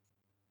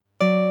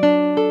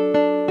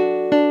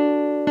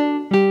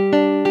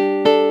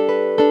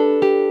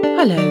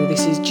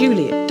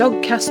Julie at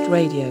Dogcast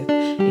Radio.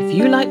 If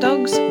you like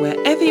dogs,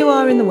 wherever you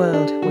are in the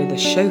world, we're the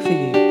show for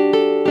you.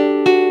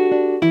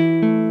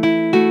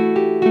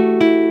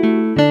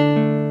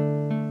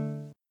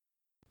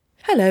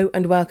 Hello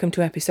and welcome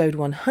to episode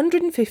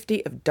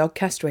 150 of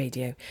Dogcast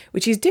Radio,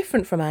 which is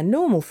different from our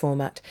normal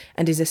format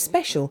and is a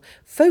special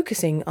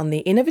focusing on the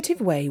innovative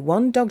way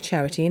one dog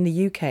charity in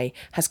the UK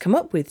has come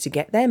up with to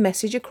get their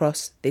message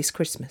across this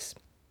Christmas.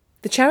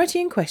 The charity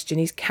in question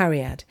is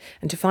Cariad,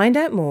 and to find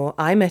out more,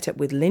 I met up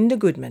with Linda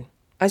Goodman.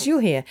 As you'll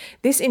hear,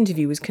 this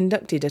interview was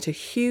conducted at a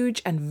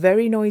huge and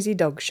very noisy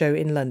dog show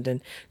in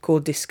London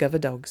called Discover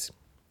Dogs.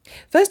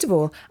 First of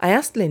all, I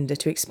asked Linda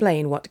to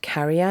explain what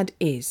Cariad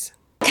is.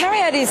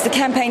 Cariad is the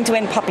campaign to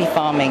end puppy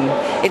farming.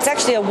 It's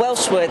actually a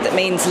Welsh word that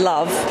means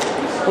love,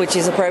 which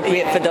is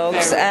appropriate for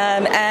dogs,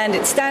 and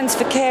it stands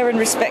for care and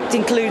respect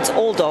includes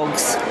all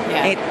dogs.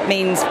 Yeah. It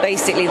means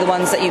basically the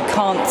ones that you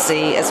can't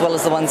see as well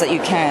as the ones that you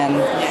can.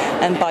 Yeah.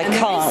 And by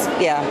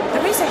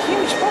there is a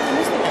huge problem,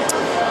 isn't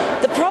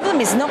there? The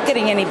problem is not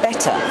getting any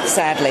better,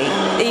 sadly,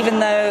 even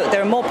though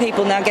there are more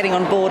people now getting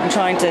on board and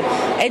trying to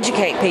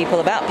educate people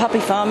about puppy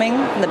farming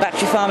and the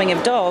battery farming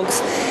of dogs.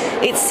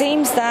 It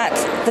seems that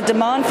the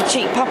demand for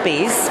cheap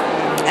puppies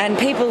and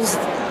people's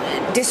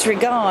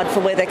disregard for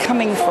where they're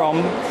coming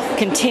from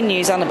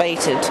continues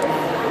unabated.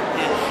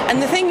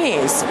 And the thing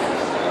is,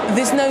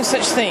 there's no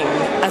such thing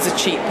as a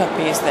cheap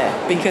puppy, is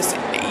there? Because,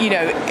 you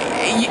know,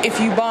 if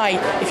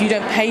you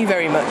don't pay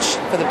very much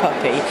for the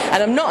puppy,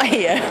 and I'm not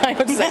here, I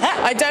would say,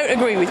 I don't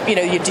agree with, you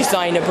know, your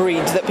designer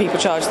breeds that people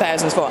charge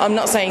thousands for. I'm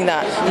not saying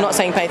that. I'm not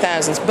saying pay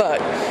thousands, but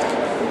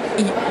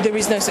there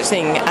is no such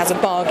thing as a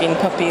bargain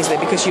puppy, is there?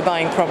 Because you're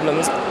buying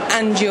problems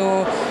and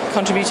you're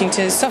contributing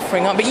to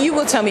suffering. But you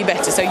will tell me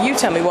better, so you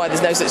tell me why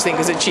there's no such thing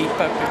as a cheap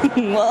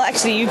puppy. Well,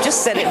 actually, you've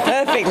just said it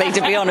perfectly,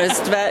 to be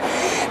honest. But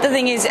the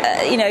thing is,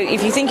 you know,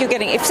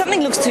 if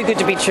something looks too good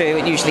to be true,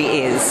 it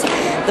usually is.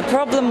 The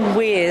problem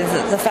with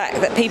the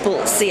fact that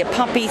people see a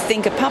puppy,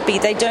 think a puppy,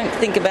 they don't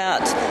think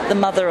about the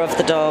mother of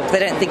the dog. They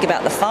don't think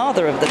about the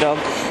father of the dog.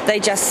 They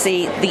just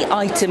see the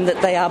item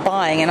that they are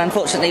buying. And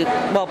unfortunately,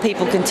 while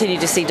people continue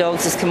to see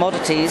dogs as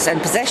commodities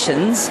and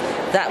possessions,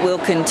 that will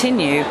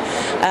continue.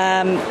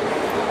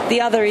 The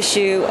other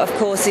issue, of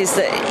course, is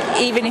that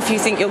even if you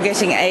think you're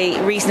getting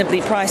a reasonably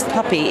priced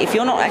puppy, if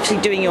you're not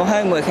actually doing your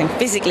homework and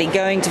physically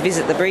going to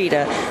visit the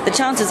breeder, the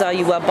chances are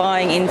you are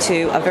buying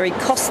into a very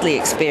costly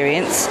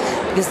experience,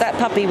 because that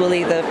puppy will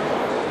either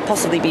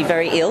possibly be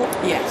very ill,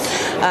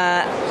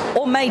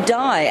 or may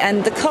die,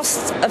 and the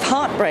cost of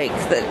heartbreak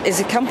that is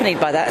accompanied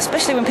by that,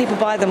 especially when people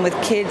buy them with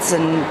kids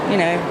and, you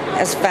know,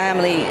 as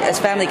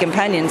family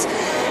companions,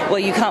 well,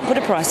 you can't put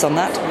a price on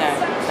that.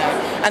 No.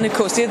 And of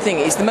course, the other thing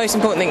is, the most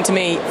important thing to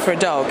me for a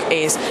dog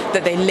is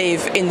that they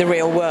live in the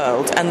real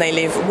world, and they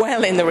live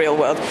well in the real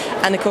world.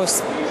 And of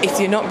course, if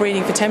you're not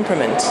breeding for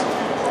temperament,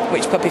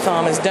 which puppy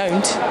farmers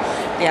don't,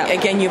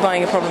 again, you're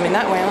buying a problem in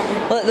that way, aren't you?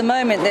 Well, at the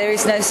moment, there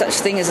is no such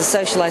thing as a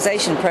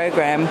socialisation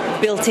program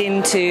built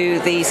into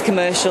these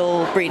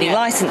commercial breeding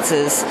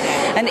licences.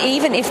 And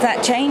even if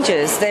that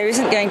changes, there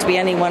isn't going to be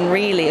anyone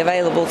really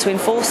available to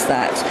enforce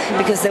that,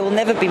 because there will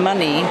never be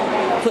money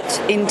put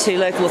into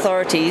local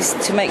authorities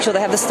to make sure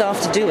they have the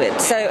staff to do it.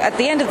 So at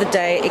the end of the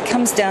day, it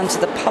comes down to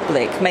the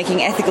public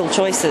making ethical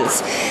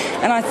choices.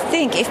 And I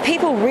think if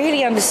people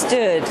really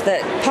understood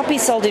that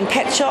puppies sold in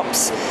pet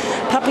shops,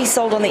 puppies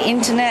sold on the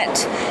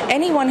internet,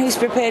 anyone who's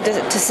prepared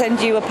to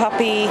send you a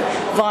puppy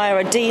via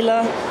a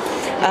dealer,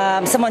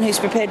 someone who's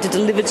prepared to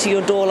deliver to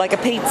your door like a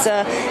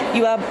pizza,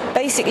 you are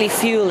basically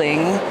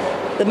fueling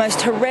the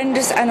most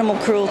horrendous animal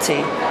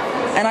cruelty.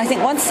 And I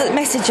think once the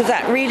message of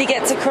that really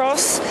gets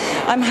across,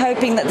 I'm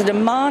hoping that the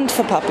demand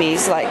for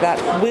puppies like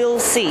that will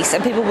cease,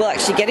 and people will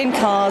actually get in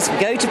cars,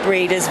 go to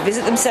breeders,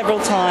 visit them several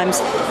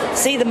times,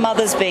 see the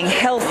mothers being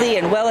healthy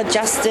and well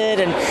adjusted,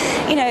 and,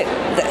 you know,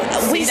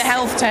 see the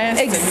health test.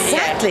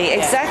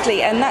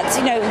 Exactly. And that's,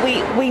 you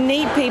know, we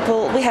need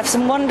people. We have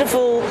some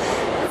wonderful,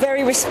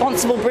 very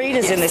responsible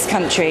breeders in this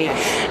country,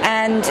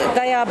 and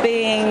they are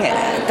being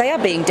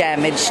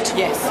damaged.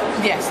 Yes,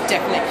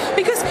 definitely.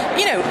 Because,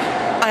 you know,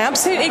 I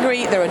absolutely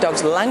agree, there are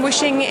dogs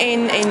languishing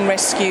in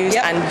rescues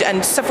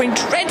and suffering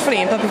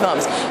dreadfully in puppy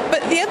farms.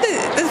 But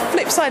the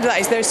flip side of that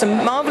is there are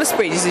some marvellous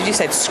breeders, as you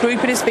said,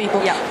 scrupulous people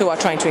who are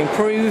trying to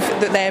improve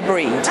their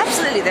breed.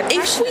 Absolutely.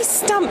 If we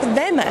stamp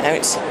them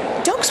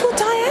out, dogs will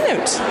die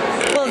out.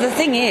 Well, the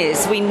thing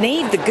is, we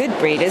need the good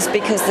breeders,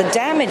 because the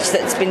damage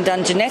that's been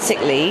done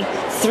genetically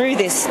through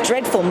this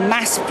dreadful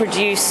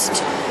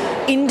mass-produced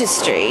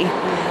industry,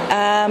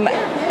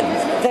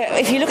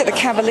 if you look at the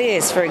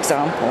Cavaliers, for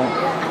example,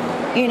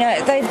 you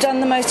know, they've done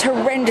the most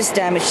horrendous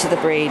damage to the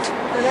breed.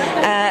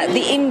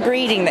 The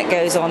inbreeding that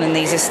goes on in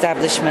these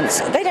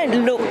establishments, they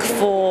don't look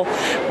for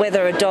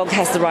whether a dog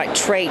has the right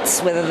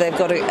traits, whether they've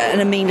got an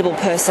amenable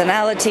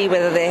personality,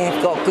 whether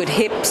they've got good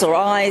hips or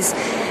eyes.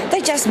 They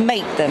just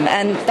mate them,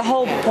 and the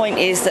whole point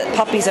is that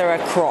puppies are a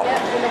crop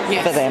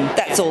for them.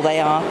 That's all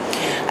they are.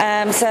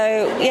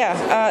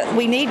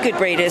 We need good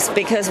breeders,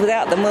 because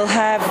without them we'll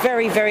have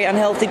very, very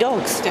unhealthy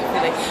dogs.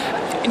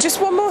 Definitely.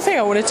 Just one more thing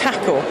I want to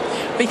tackle,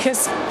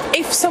 because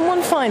if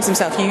someone finds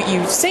himself,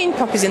 you've seen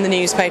puppies in the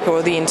newspaper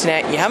or the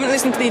internet, you haven't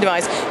listened to the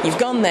advice, you've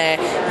gone there,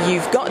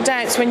 you've got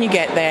doubts when you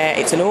get there,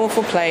 it's an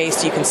awful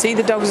place, you can see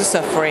the dogs are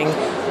suffering,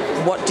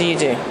 what do you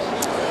do?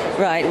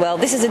 Right, well,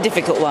 this is a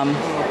difficult one.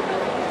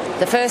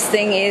 The first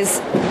thing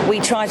is we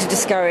try to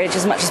discourage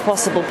as much as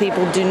possible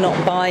people do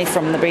not buy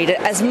from the breeder.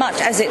 As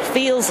much as it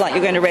feels like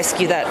you're going to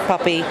rescue that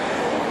puppy,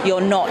 you're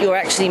not. You're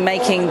actually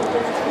making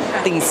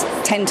things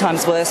 10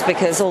 times worse,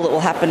 because all that will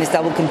happen is they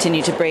will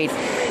continue to breed.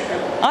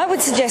 I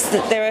would suggest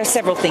that there are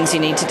several things you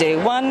need to do.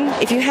 One,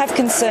 if you have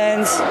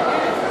concerns,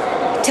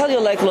 tell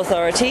your local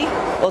authority,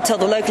 or tell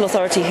the local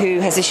authority who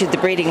has issued the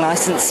breeding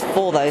license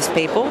for those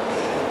people.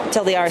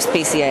 Tell the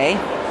RSPCA.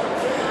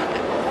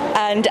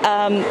 And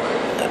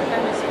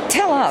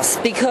tell us,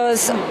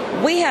 because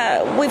we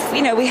have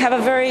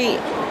a very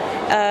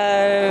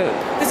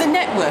there's a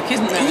network,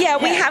 isn't there? Yeah,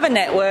 we have a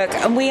network,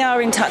 and we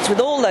are in touch with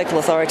all local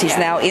authorities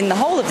now in the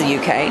whole of the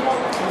UK.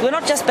 We're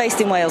not just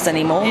based in Wales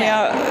anymore. We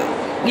are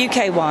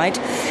UK-wide.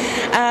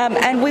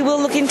 And we will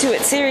look into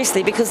it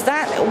seriously, because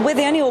we're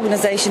the only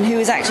organisation who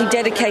is actually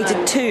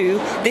dedicated to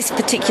this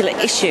particular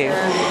issue.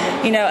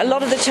 A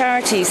lot of the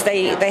charities,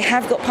 they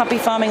have got puppy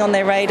farming on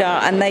their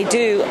radar, and they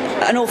do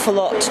an awful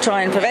lot to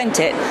try and prevent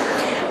it.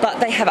 But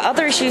they have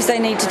other issues they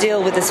need to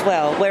deal with as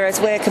well,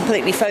 whereas we're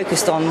completely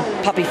focused on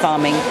puppy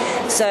farming.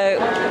 So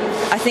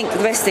I think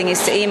the best thing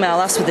is to email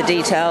us with the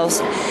details.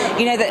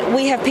 That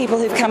we have people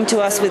who've come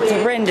to us with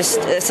horrendous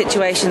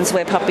situations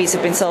where puppies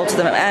have been sold to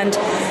them, and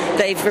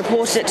they've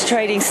reported it to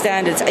trading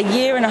standards a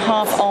year and a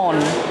half on,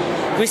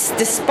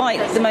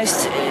 despite the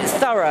most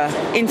thorough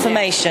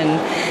information.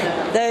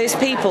 Those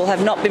people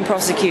have not been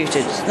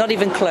prosecuted, not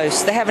even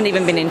close. They haven't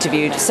even been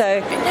interviewed. So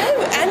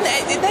no, and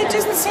there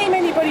doesn't seem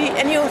any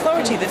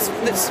authority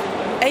that's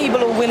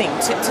able or willing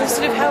to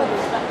sort of help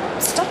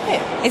stop it.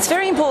 It's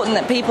very important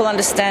that people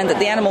understand that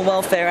the Animal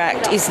Welfare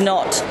Act is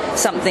not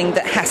something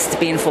that has to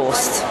be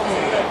enforced.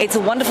 It's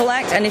a wonderful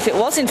act, and if it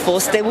was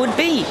enforced, there would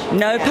be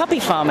no puppy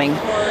farming.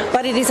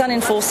 But it is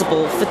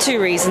unenforceable for two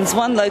reasons.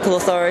 One, local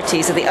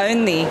authorities are the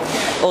only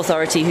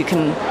authority who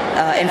can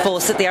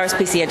enforce it. The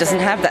RSPCA doesn't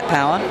have that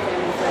power.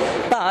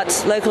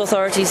 But local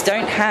authorities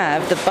don't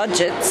have the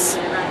budgets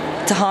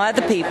to hire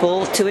the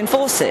people to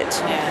enforce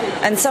it.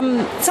 And some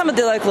of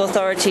the local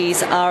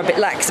authorities are a bit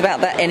lax about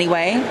that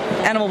anyway.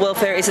 Animal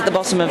welfare is at the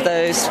bottom of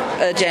those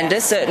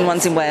agendas, certain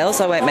ones in Wales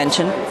I won't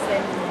mention.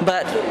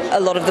 But a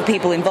lot of the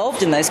people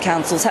involved in those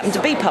councils happen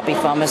to be puppy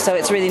farmers, so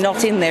it's really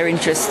not in their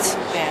interest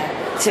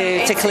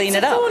to clean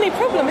it up. It's a thorny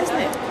problem, isn't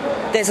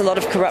it? There's a lot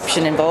of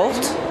corruption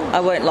involved. I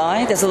won't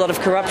lie, there's a lot of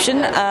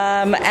corruption,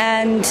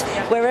 and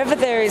wherever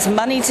there is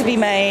money to be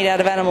made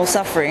out of animal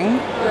suffering,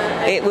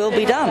 it will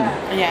be done.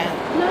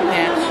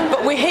 Yeah.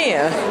 But we're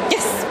here.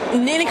 Yes.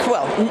 Nearly,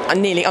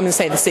 I'm going to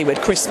say the C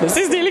word, Christmas.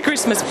 It's nearly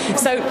Christmas.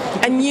 So,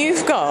 and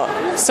you've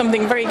got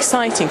something very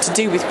exciting to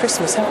do with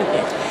Christmas, haven't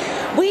you?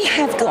 We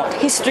have got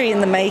history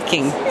in the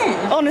making,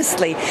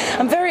 honestly.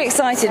 I'm very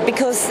excited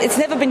because it's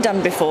never been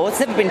done before.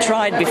 It's never been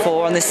tried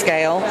before on this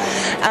scale.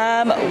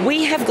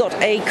 We have got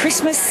a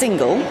Christmas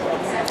single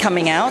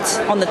coming out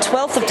on the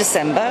 12th of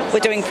December.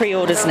 We're doing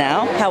pre-orders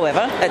now, however,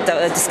 at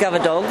Discover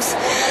Dogs.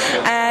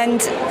 And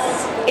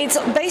it's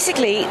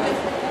basically...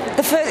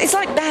 it's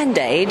like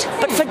Band-Aid,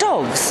 but for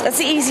dogs. That's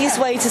the easiest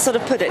way to sort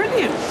of put it.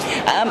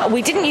 Brilliant.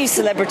 We didn't use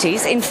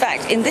celebrities. In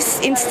fact, in this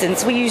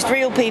instance, we used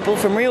real people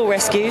from real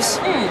rescues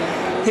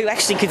who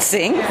actually could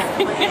sing.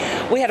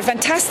 We had a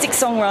fantastic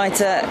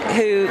songwriter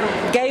who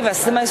gave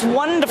us the most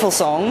wonderful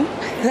song,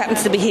 who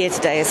happens to be here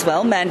today as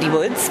well, Mandy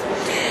Woods.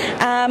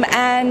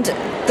 And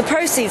the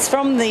proceeds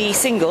from the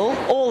single,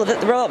 all of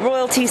it, the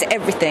royalties,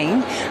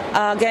 everything,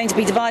 are going to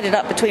be divided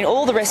up between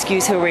all the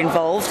rescues who were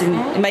involved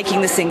in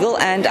making the single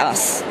and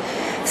us.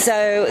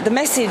 So the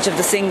message of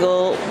the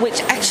single,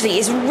 which actually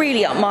is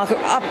really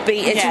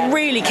upbeat, it's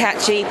really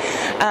catchy,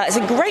 it's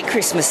a great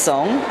Christmas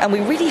song, and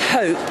we really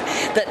hope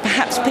that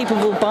perhaps people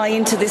will buy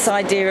into this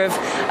idea of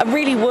a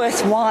really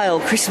worthwhile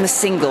Christmas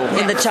single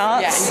in the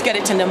charts. And get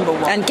it to number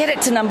one. And get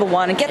it to number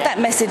one and get that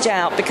message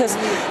out, because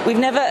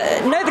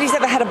nobody's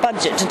ever had a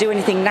budget to do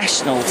anything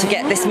national to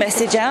get this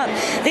message out.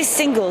 This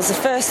single is the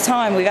first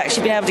time we've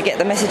actually been able to get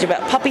the message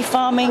about puppy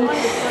farming,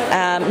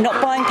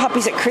 not buying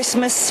puppies at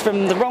Christmas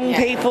from the wrong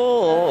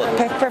people, or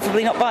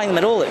preferably not buying them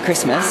at all at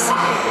Christmas,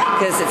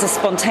 because it's a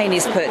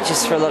spontaneous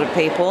purchase for a lot of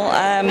people.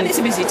 And it's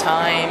a busy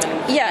time.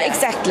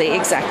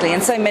 Exactly.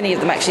 And so many of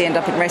them actually end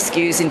up in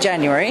rescues in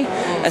January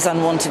as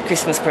unwanted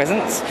Christmas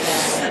presents.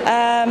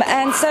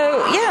 And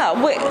so,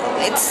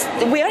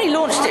 we only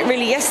launched it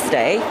really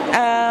yesterday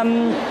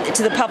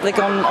to the public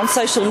on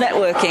social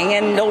networking,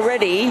 and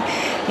already,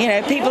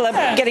 people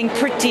are getting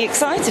pretty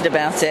excited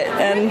about it.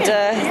 And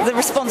the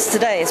response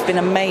today has been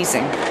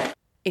amazing.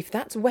 If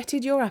that's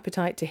whetted your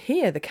appetite to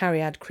hear the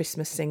Cariad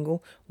Christmas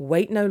single,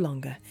 wait no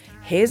longer.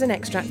 Here's an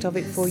extract of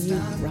it for you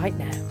right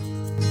now.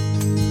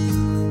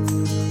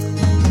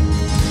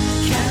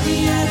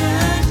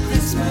 Cariad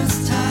Christmas.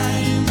 Christmas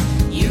time.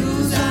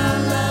 Use our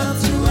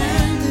love to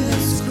end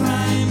this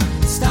crime.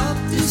 Stop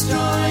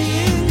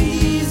destroying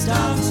these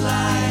dogs'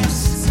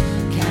 lives.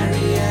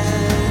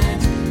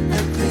 Cariad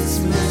at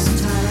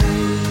Christmas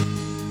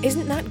time.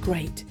 Isn't that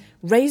great?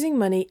 Raising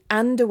money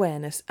and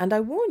awareness, and I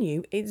warn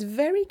you, it's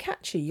very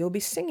catchy. You'll be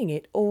singing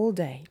it all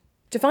day.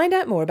 To find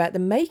out more about the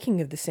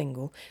making of the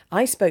single,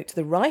 I spoke to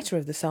the writer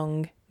of the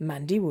song,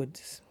 Mandy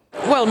Woods.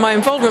 Well, my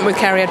involvement with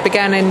Cariad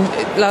began in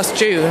last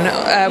June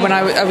when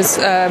I was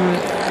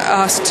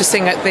asked to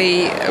sing at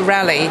the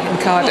rally in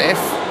Cardiff,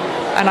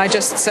 and I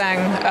just sang.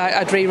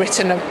 I'd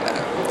rewritten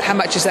 "How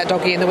Much Is That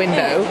Doggy in the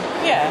Window"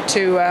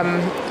 to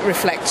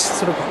reflect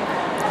sort of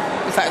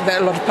the fact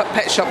that a lot of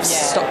pet shops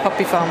stock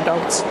puppy farm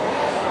dogs.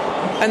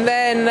 And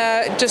then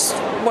just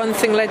one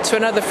thing led to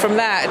another from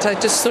that. I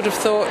just sort of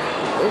thought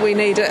we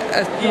need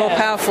a more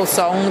powerful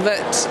song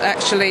that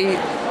actually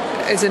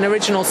is an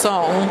original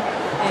song,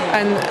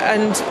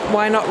 and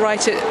why not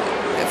write it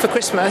for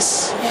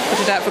Christmas, put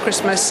it out for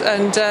Christmas.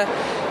 And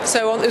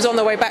so it was on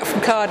the way back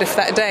from Cardiff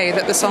that day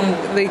that the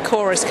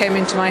chorus came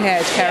into my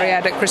head,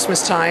 Cariad at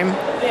Christmas time.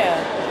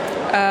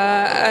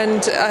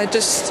 And I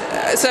just,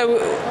 so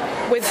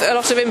with a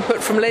lot of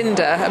input from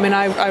Linda, I mean,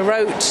 I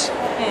wrote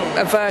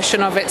a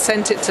version of it,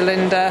 sent it to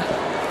Linda,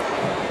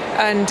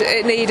 and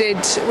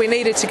we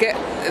needed to get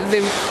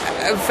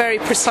a very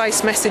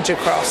precise message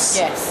across.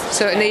 Yes.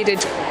 So it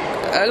needed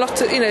a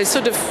lot of,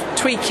 sort of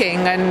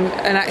tweaking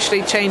and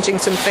actually changing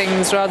some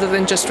things rather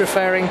than just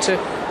referring to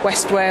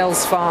West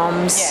Wales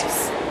farms.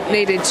 Yes.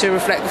 Needed to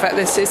reflect the fact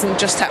this isn't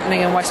just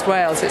happening in West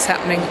Wales, it's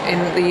happening in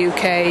the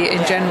UK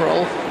in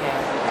general.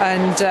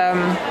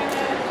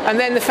 And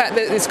then the fact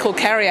that it's called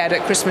Cariad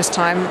at Christmas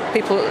time,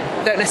 people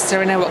don't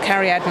necessarily know what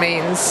Cariad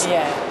means.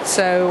 Yeah.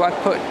 So I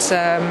put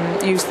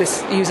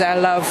use our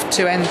love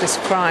to end this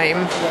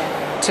crime,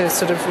 to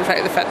sort of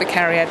reflect the fact that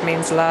Cariad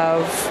means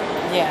love.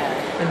 Yeah.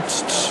 And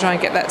to try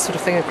and get that sort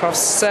of thing across.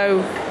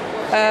 So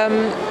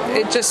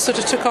it just sort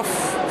of took off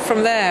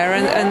from there,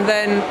 and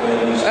then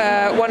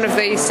one of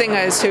the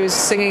singers who was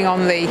singing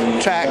on the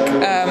track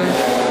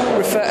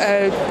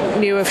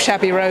knew of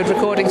Shabby Road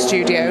Recording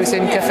Studios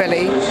in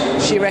Caerphilly.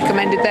 She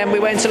recommended them. We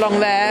went along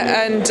there,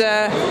 and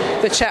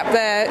the chap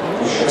there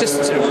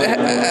just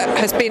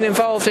has been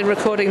involved in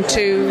recording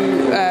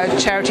 2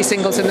 charity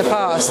singles in the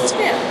past.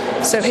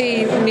 So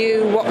he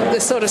knew what the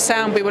sort of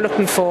sound we were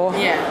looking for.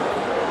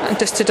 And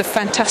just did a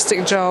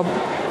fantastic job.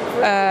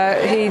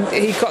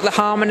 He got the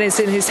harmonies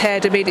in his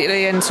head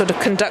immediately and sort of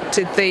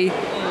conducted the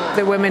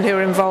women who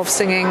were involved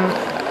singing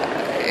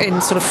in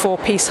sort of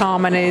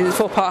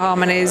 4-part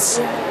harmonies.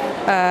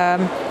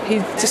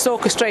 He just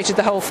orchestrated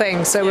the whole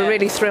thing, so we're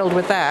really thrilled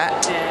with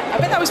that. I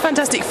bet that was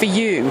fantastic for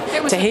you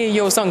to hear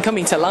your song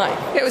coming to life.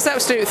 It was an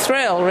absolute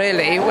thrill,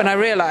 really, when I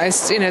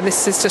realised,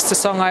 this is just a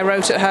song I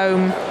wrote at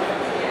home,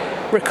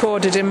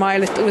 recorded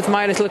with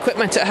my little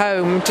equipment at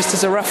home, just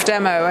as a rough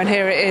demo, and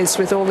here it is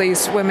with all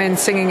these women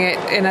singing it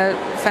in a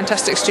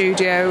fantastic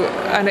studio,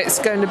 and it's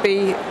going to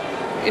be,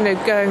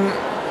 going,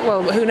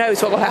 well, who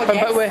knows what will happen,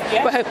 but we're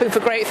hoping for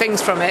great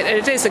things from it.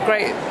 And it's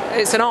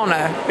an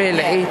honour,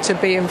 really, to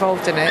be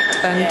involved in it.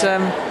 And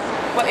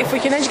well, if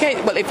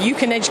you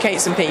can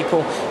educate some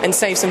people and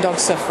save some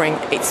dogs suffering,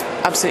 it's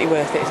absolutely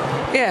worth it.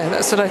 Yeah,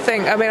 that's what I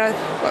think. I mean,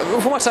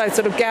 from what I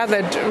sort of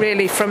gathered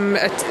really from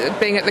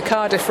being at the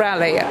Cardiff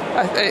rally,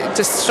 it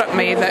just struck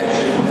me that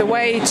the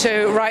way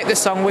to write the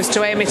song was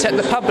to aim it at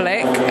the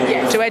public,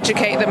 to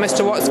educate them as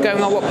to what's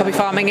going on, what puppy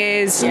farming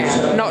is,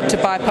 not to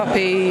buy a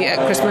puppy at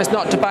Christmas,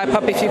 not to buy a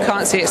puppy if you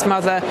can't see its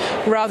mother,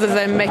 rather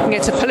than making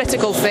it a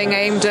political thing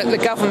aimed at the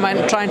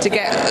government trying to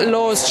get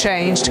laws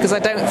changed, because I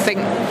don't think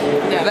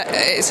that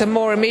it's a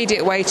more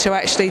immediate way to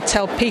actually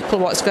tell people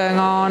what's going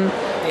on,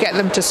 get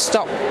them to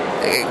stop,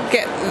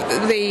 get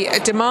the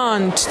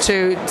demand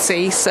to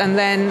cease, and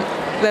then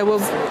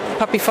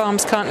puppy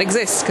farms can't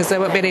exist because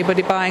there won't be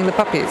anybody buying the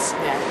puppies.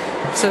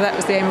 So that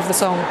was the aim of the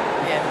song.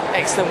 Yeah,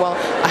 excellent. Well,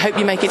 I hope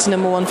you make it to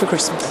 #1 for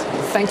Christmas.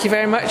 Thank you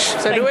very much.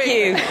 So do we.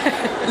 Thank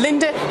you.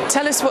 Linda,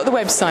 tell us what the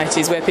website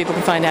is where people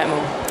can find out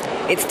more.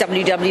 It's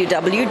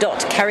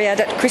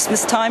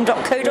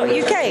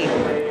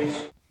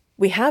www.cariadatchristmastime.co.uk.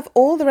 We have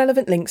all the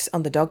relevant links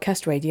on the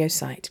Dogcast Radio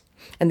site,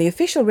 and the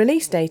official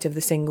release date of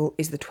the single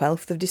is the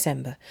 12th of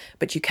December,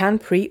 but you can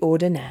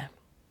pre-order now.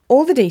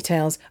 All the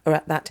details are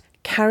at that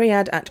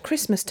Cariad at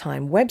Christmas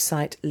Time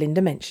website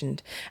Linda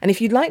mentioned, and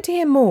if you'd like to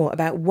hear more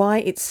about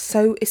why it's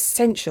so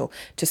essential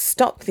to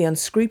stop the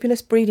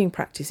unscrupulous breeding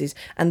practices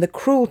and the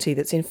cruelty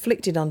that's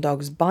inflicted on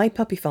dogs by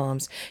puppy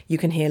farms, you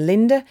can hear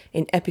Linda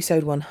in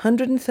episode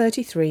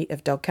 133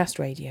 of Dogcast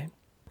Radio.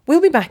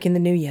 We'll be back in the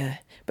new year,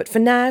 but for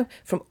now,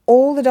 from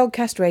all the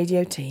Dogcast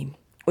Radio team,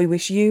 we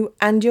wish you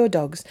and your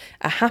dogs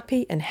a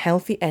happy and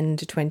healthy end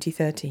to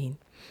 2013.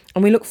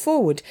 And we look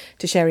forward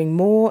to sharing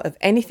more of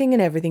anything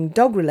and everything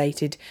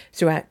dog-related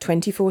throughout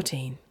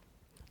 2014.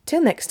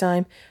 Till next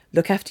time,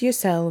 look after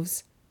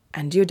yourselves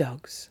and your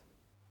dogs.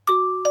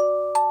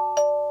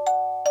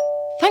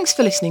 Thanks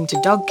for listening to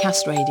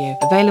Dogcast Radio,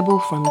 available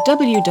from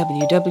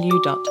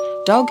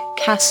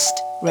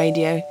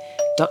www.dogcastradio.co.uk.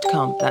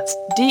 dogcast.radio.com. That's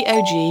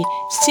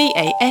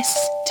DOGCAST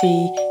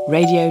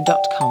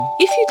radio.com.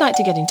 If you'd like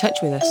to get in touch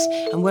with us,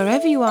 and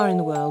wherever you are in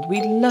the world,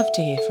 we'd love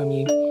to hear from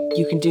you.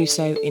 You can do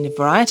so in a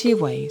variety of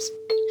ways.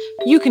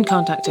 You can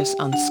contact us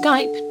on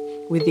Skype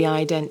with the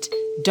ident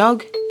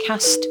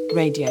Dogcast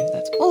Radio.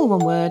 That's all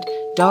one word,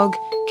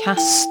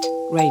 Dogcast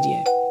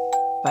Radio.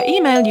 By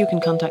email, you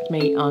can contact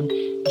me on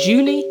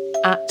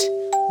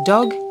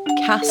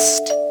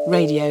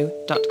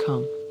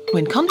julie@dogcastradio.com.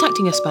 When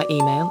contacting us by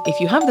email,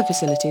 if you have the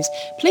facilities,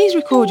 please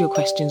record your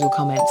questions or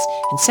comments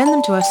and send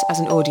them to us as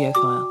an audio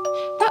file.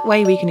 That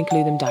way we can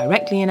include them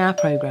directly in our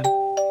programme.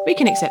 We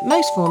can accept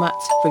most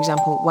formats, for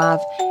example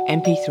WAV,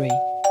 MP3.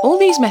 All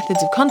these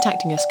methods of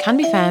contacting us can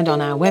be found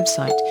on our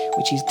website,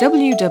 which is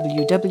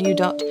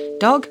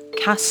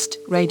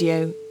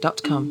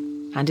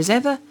www.dogcastradio.com. And as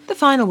ever, the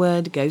final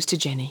word goes to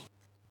Jenny.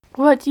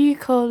 What do you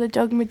call a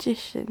dog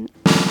magician?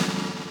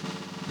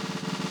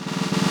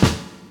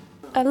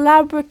 A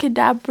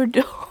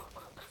labracadabrador.